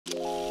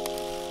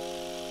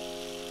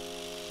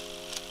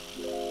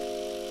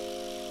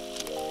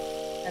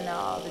and there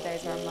are other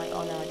days where I'm like,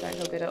 oh no, I don't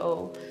feel good at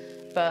all.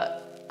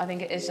 But I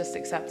think it is just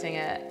accepting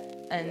it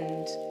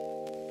and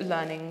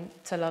learning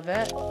to love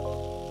it.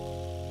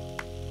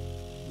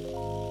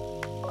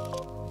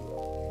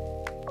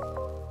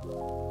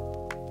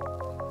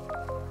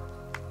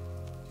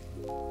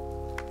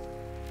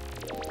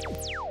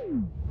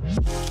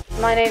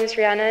 My name is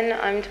Rhiannon,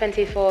 I'm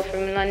 24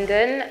 from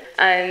London,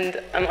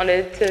 and I'm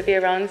honoured to be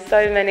around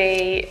so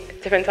many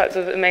different types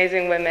of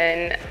amazing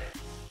women.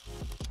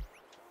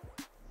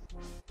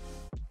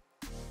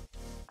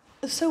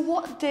 So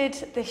what did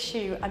this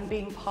shoot and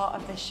being part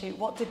of this shoot,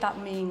 what did that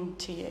mean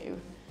to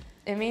you?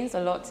 It means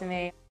a lot to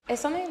me.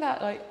 It's something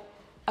that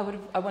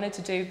I wanted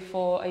to do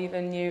before I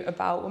even knew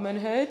about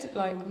womanhood.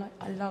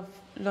 I love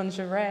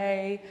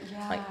lingerie.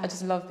 Yeah. I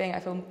just love I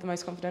feel the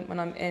most confident when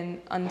I'm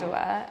in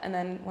underwear. And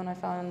then when I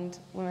found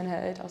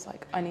womanhood, I was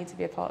like, I need to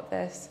be a part of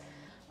this.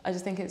 I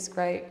just think it's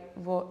great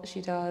what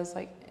she does,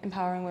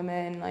 empowering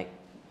women,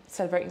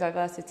 celebrating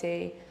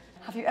diversity.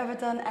 Have you ever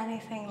done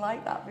anything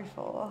like that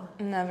before?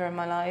 Never in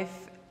my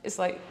life. It's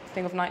a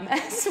thing of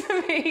nightmares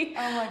for me.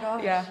 Oh my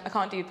gosh. Yeah, I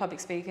can't do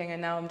public speaking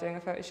and now I'm doing a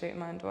photo shoot in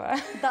my underwear.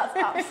 That's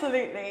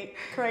absolutely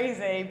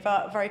crazy,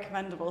 but very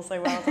commendable, so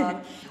well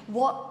done.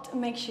 What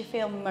makes you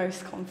feel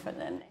most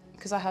confident?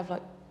 Because I have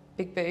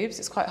big boobs,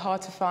 it's quite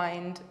hard to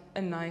find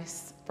a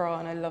nice bra,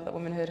 and I love that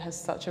Womanhood has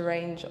such a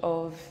range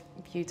of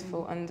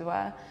beautiful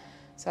underwear.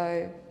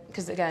 So,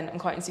 because again, I'm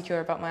quite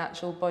insecure about my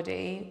actual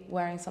body,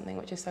 wearing something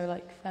which is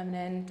so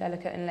feminine,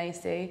 delicate and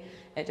lacy,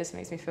 it just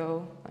makes me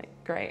feel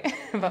great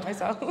about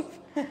myself.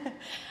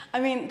 I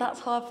mean, that's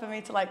hard for me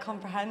to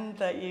comprehend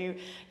that you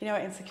are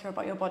insecure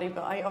about your body,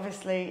 but I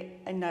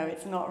know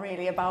it's not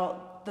really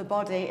about the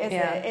body, is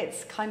it?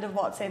 It's kind of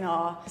what's in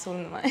our... It's all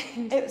in the mind.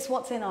 It's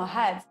what's in our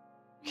heads.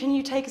 Can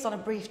you take us on a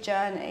brief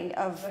journey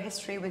of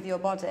history with your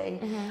body,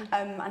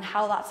 and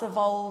how that's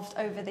evolved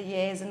over the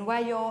years, and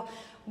where your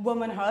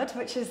womanhood,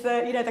 which is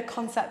the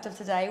concept of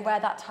today, where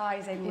that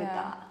ties in with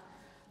that?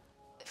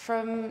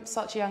 From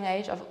such a young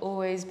age, I've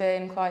always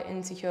been quite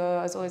insecure.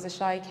 I was always a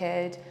shy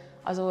kid.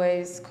 I was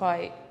always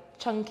quite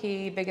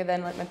chunky, bigger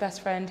than my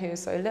best friend who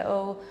was so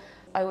little.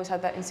 I always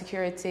had that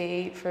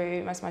insecurity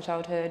through most of my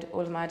childhood,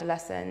 all of my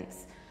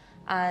adolescence,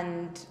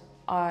 and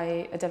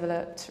I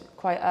developed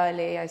quite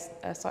early. I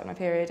started my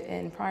period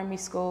in primary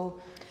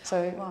school.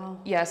 So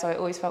wow. So I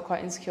always felt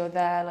quite insecure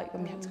there.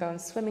 When we had to go on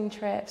swimming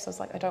trips, I was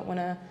I don't want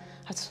to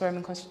have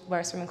to wear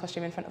a swimming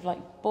costume in front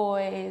of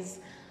boys,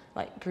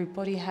 grew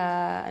body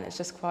hair, and it's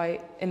just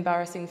quite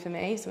embarrassing for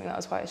me, something that I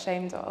was quite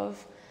ashamed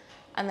of.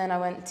 And then I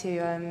went to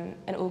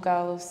an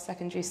all-girls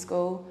secondary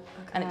school,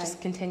 and it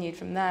just continued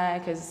from there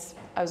because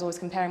I was always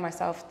comparing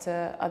myself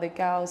to other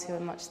girls who were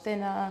much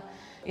thinner.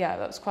 Yeah,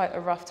 that was quite a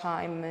rough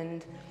time,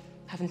 and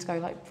having to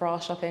go bra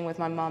shopping with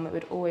my mum, it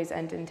would always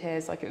end in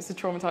tears. It was a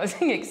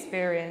traumatizing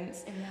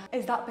experience. Yeah.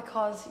 Is that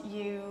because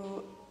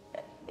you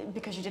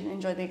didn't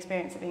enjoy the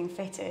experience of being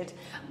fitted,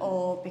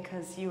 or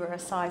because you were a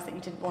size that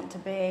you didn't want to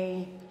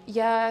be?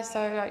 Yeah,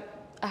 so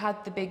I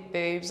had the big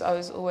boobs. I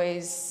was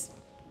always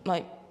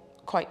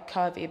quite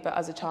curvy, but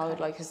as a child,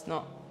 it's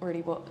not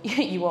really what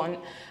you want.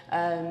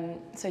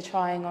 So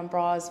trying on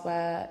bras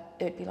where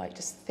it'd be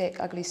just thick,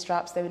 ugly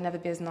straps, they would never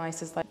be as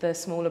nice as the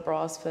smaller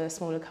bras for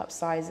smaller cup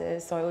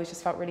sizes. So I always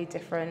just felt really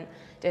different.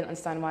 Didn't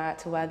understand why I had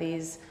to wear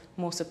these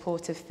more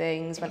supportive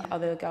things when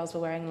other girls were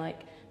wearing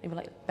maybe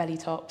belly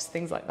tops,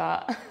 things like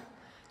that.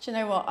 Do you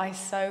know what? I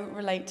so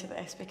relate to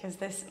this because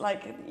this,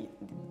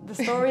 the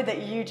story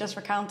that you just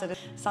recounted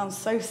sounds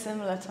so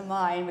similar to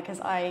mine, because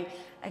I,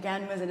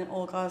 again, was in an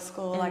all-girls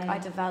school. I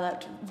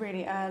developed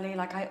really early.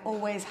 I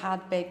always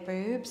had big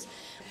boobs.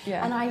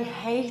 Yeah. And I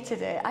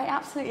hated it. I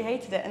absolutely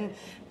hated it. And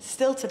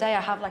still today,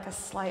 I have a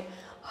slight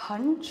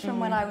hunch from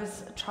when I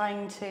was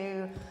trying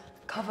to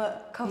cover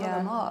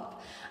them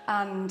up.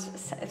 And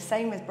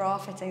same with bra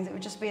fittings, it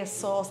would just be a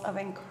source of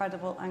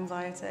incredible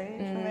anxiety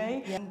for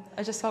me. Yeah.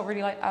 I just felt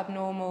really that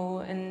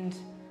and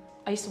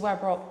I used to wear a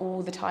bra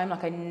all the time. I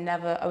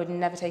would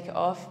never take it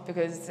off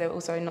because they're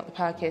also not the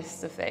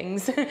perkiest of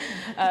things.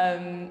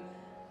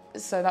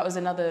 So that was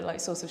another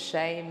source of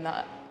shame,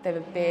 that they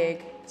were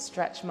big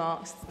stretch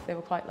marks. They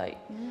were quite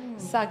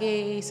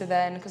saggy. So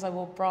then, because I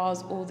wore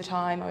bras all the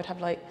time, I would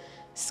have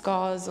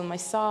scars on my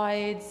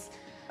sides.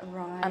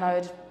 Right. And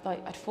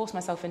I'd force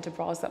myself into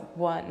bras that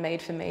weren't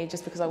made for me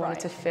just because I wanted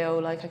to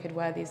feel like I could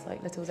wear these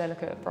little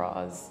delicate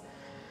bras.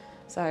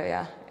 So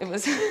yeah, it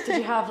was. Did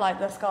you have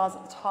the scars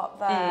at the top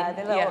there,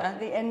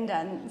 the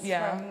indents?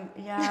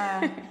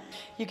 Yeah.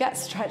 You get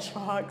stretch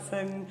marks,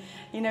 and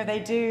they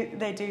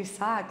do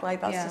sag.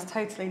 That's just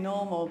totally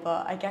normal.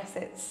 But I guess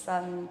it's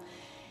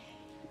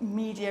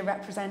media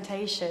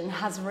representation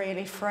has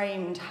really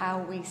framed how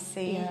we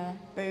see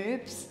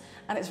boobs,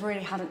 and it's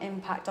really had an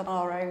impact on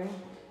our own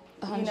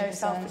 100%.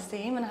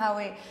 Self-esteem and how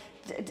we...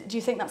 Do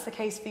you think that's the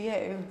case for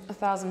you?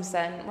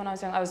 1000%. When I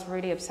was young, I was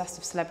really obsessed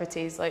with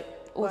celebrities,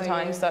 all the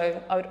time.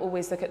 So I would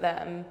always look at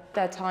them.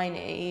 They're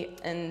tiny,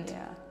 and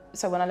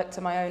so when I looked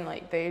at my own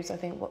boobs, I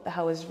think, what the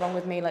hell is wrong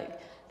with me?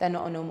 They're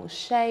not a normal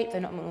shape,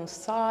 they're not a normal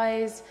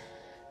size.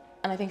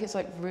 And I think it's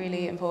like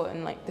really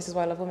important, like this is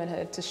why I love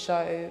Womanhood, to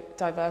show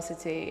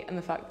diversity and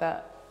the fact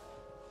that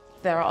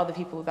there are other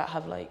people that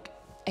have like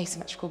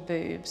asymmetrical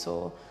boobs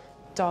or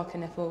darker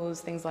nipples,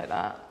 things like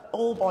that.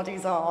 All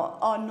bodies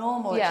are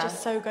normal. Yeah. It's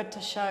just so good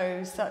to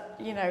show, so,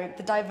 you know,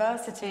 the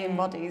diversity in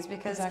bodies,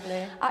 because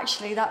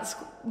actually that's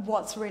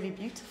what's really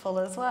beautiful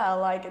as well.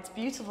 Like, it's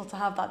beautiful to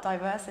have that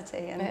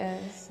diversity, and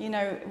it is. You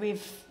know,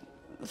 we've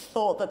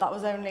thought that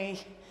was only,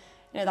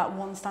 you know, that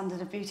one standard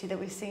of beauty that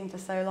we've seen for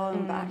so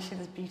long, but actually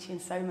there's beauty in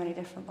so many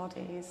different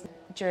bodies.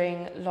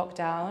 During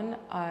lockdown,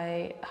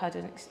 I had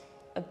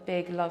a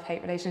big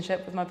love-hate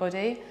relationship with my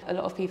body. A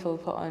lot of people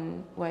put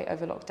on weight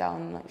over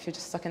lockdown, like if you're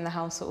just stuck in the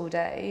house all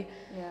day.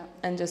 Yeah.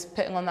 And just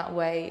putting on that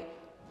weight,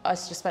 I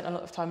just spent a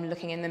lot of time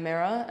looking in the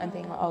mirror and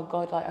being like, oh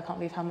God, like I can't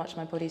believe how much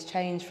my body's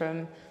changed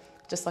from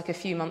just like a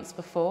few months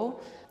before.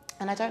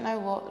 And I don't know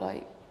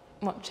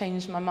what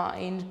changed my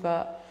mind,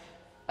 but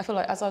I feel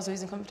like as I was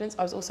losing confidence,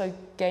 I was also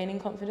gaining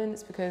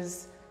confidence,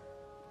 because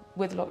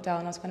with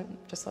lockdown, I was kind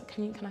of just like,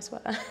 can I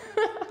swear? I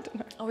don't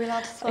know. Are we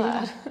allowed to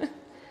swear?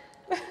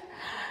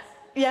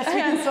 Yes,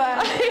 we can swear.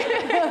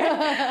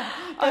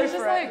 I was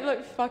just like,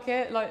 look, fuck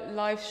it, like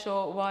life's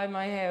short, why am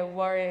I here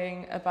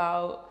worrying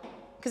about,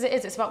 because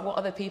it's about what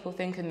other people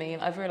think of me,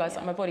 and I've realised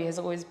that my body has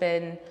always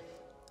been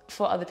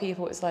for other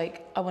people. It's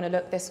like, I want to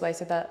look this way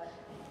so that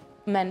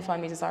men find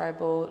me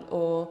desirable,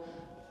 or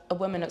a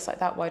woman looks like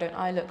that, why don't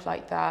I look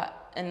like that?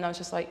 And I was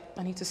just like,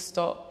 I need to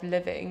stop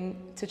living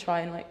to try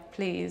and like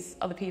please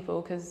other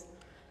people, because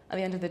at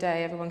the end of the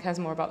day, everyone cares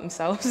more about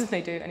themselves than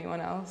they do anyone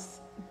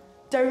else.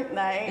 Don't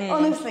they?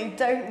 Honestly,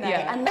 don't they?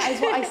 Yeah. And that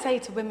is what I say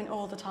to women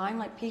all the time.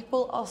 Like,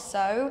 people are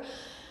so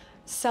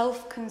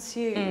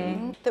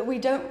self-consumed that we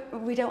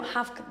don't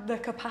have the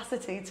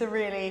capacity to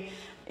really,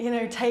 you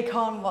know, take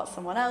on what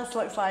someone else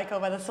looks like, or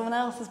whether someone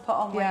else has put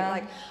on weight.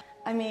 Like,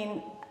 I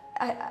mean,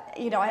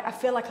 I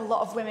feel like a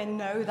lot of women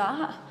know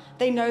that.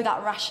 They know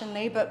that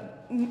rationally,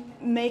 but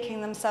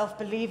making themselves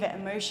believe it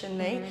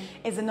emotionally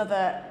is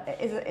another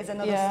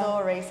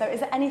story. So is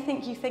there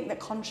anything you think that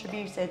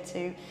contributed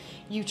to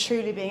you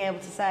truly being able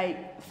to say,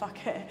 fuck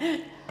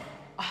it?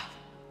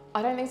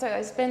 I don't think so.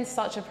 It's been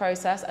such a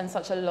process, and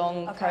such a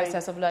long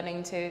process of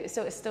learning to.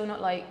 It's still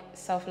not like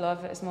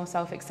self-love. It's more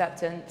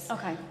self-acceptance.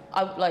 Okay.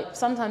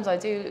 Sometimes I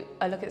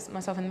look at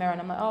myself in the mirror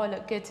and I'm like, oh, I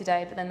look good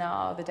today. But then there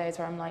are other days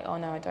where I'm like, oh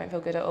no, I don't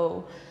feel good at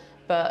all.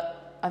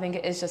 But I think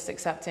it is just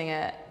accepting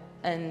it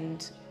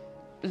and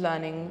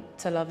learning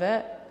to love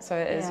it. So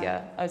it is,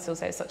 I would still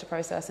say it's such a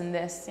process. And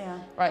this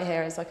right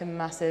here is like a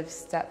massive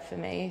step for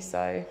me.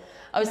 So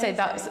I would say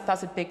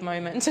that's a big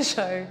moment to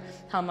show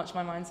how much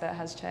my mindset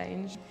has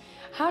changed.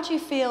 How do you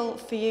feel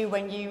for you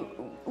when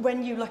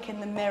you look in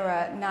the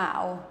mirror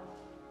now?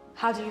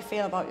 How do you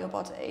feel about your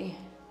body?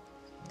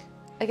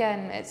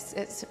 Again,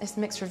 it's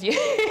mixed review.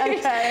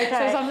 Okay.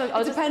 So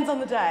sometimes it depends on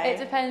the day. It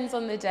depends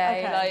on the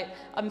day. Okay. Like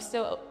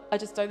I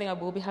just don't think I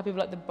will be happy with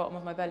like the bottom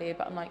of my belly,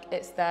 but I'm like,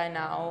 it's there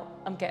now.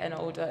 I'm getting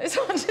older. It's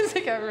hard to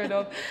get rid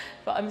of,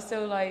 but I'm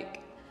still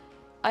like,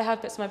 I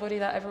have bits of my body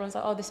that everyone's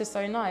like, oh, this is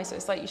so nice. So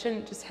it's like, you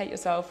shouldn't just hate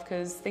yourself,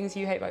 because things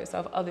you hate about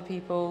yourself, other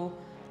people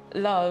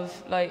love.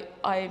 Like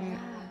I'm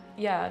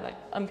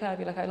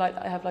curvy. Like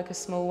I have like a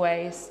small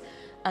waist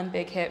and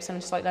big hips, and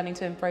I'm just like learning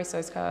to embrace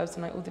those curves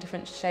and like all the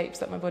different shapes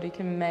that my body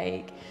can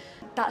make.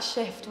 That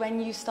shift when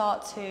you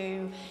start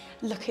to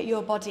look at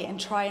your body and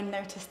try and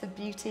notice the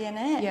beauty in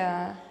it.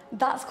 Yeah.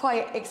 That's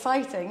quite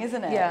exciting,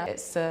 isn't it? Yeah,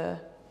 it's a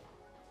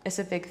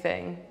big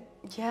thing.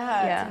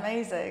 Yeah, it's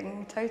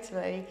amazing,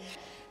 totally.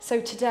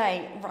 So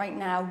today, right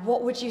now,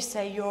 what would you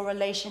say your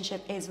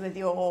relationship is with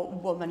your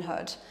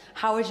womanhood?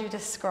 How would you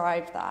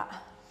describe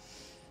that?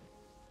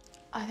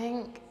 I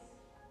think,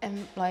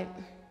 like,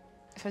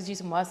 if I was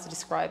using words to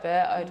describe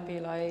it, I'd be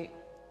like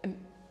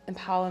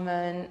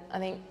empowerment. I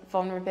think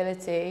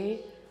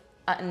vulnerability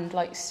and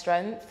like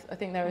strength. I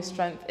think there is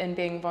strength in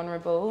being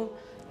vulnerable.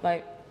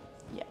 Like,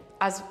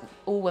 as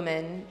all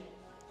women,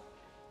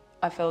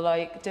 I feel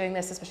like doing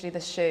this, especially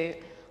this shoot,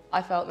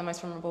 I felt the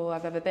most vulnerable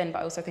I've ever been. But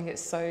I also think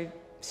it's so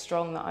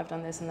strong that I've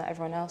done this and that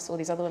everyone else, all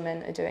these other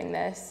women, are doing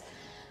this.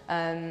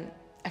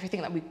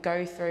 Everything that we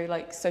go through,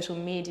 like social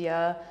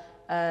media,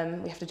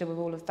 we have to deal with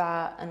all of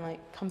that and like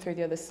come through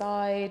the other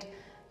side.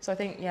 So I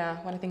think,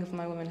 when I think of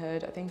my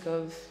womanhood, I think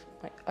of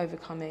like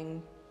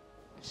overcoming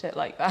shit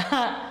like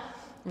that,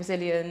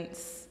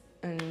 resilience,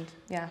 and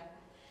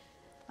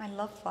I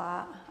love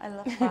that.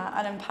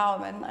 And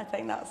empowerment. I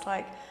think that's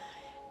like,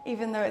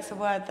 even though it's a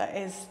word that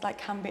is like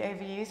can be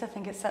overused, I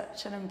think it's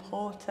such an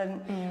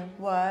important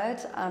word,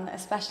 and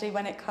especially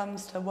when it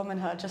comes to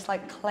womanhood, just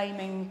like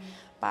claiming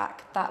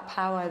back that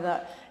power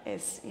that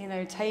is, you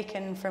know,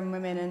 taken from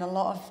women in a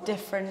lot of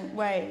different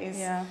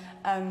ways.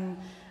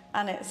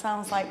 And it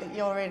sounds like that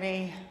you're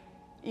really,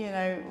 you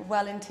know,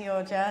 well into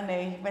your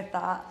journey with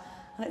that,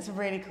 and it's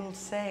really cool to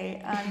see,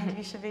 and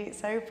you should be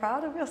so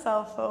proud of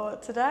yourself for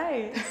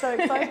today. It's so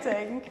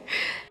exciting.